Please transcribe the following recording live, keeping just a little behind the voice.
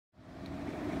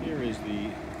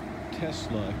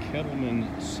Tesla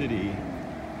Kettleman City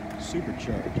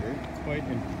Supercharger. Quite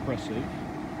impressive.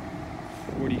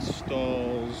 40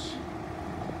 stalls,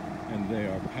 and they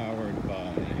are powered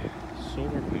by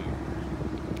solar power.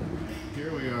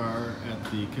 Here we are at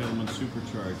the Kettleman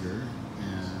Supercharger,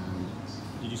 and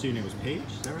did you say your name was Paige?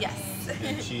 Is that right? Yes.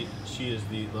 And she is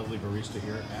the lovely barista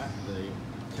here at the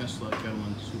Tesla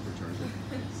Kettleman Supercharger.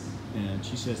 And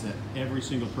she says that every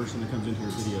single person that comes into her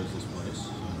videos this place.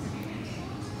 So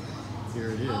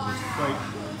here it is. It's quite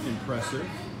impressive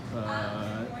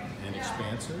and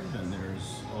expansive, and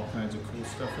there's all kinds of cool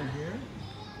stuff in here.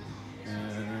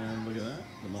 And look at that,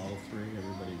 the Model 3.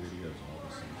 Everybody videos all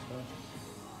the same stuff.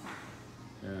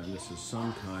 And this is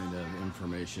some kind of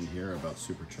information here about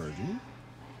supercharging.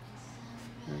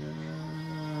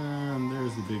 And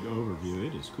there's the big overview.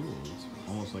 It is cool. It's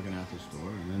almost like an Apple store.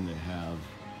 And then they have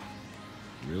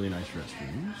really nice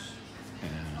restrooms.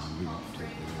 And we won't take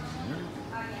video in there.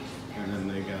 And then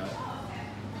they got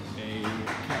a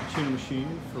cappuccino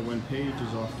machine for when Paige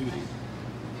is off duty.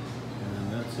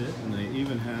 And that's it. And they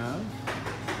even have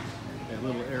a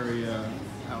little area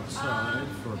outside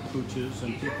for pooches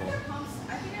and people.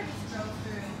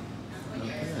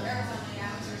 Okay.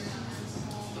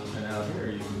 And out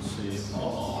here you can see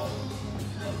all of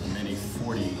the many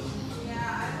 40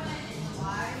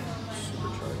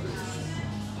 superchargers.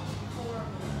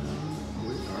 And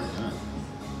we are done.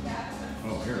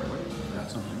 Oh, here, wait,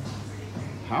 that's something.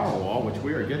 Powerwall, which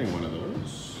we are getting one of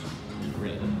those in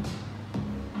red.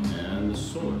 And the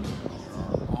solar panel. There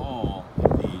are all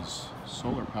of these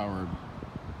solar-powered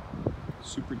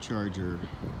supercharger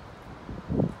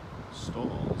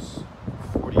stalls,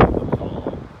 40 of them in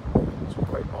all. It's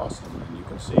quite awesome, and you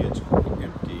can see it's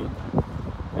empty.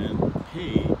 And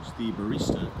Paige, the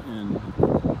barista in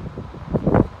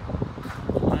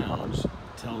the lounge,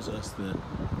 tells us that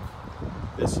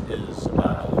this is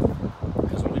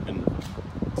has only been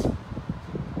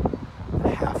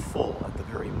half full at the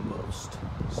very most.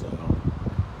 So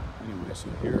anyway, so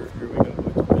here we go.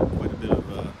 It's been quite a bit of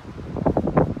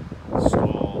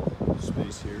stall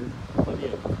space here. Plenty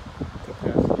of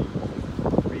capacity.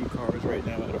 3 cars right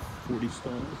now out of 40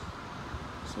 stalls.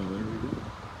 So there we go.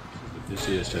 The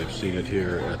busiest I've seen it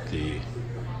here at the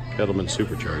Kettleman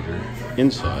Supercharger.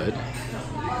 Inside,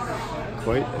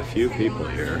 quite a few people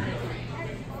here.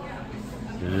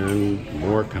 And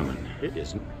more coming. It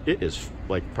is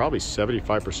like probably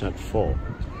 75% full.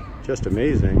 Just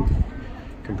amazing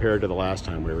compared to the last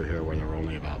time we were here, where there were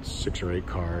only about 6 or 8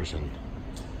 cars, and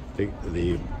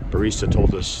the barista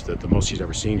told us that the most he's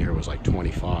ever seen here was like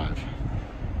 25.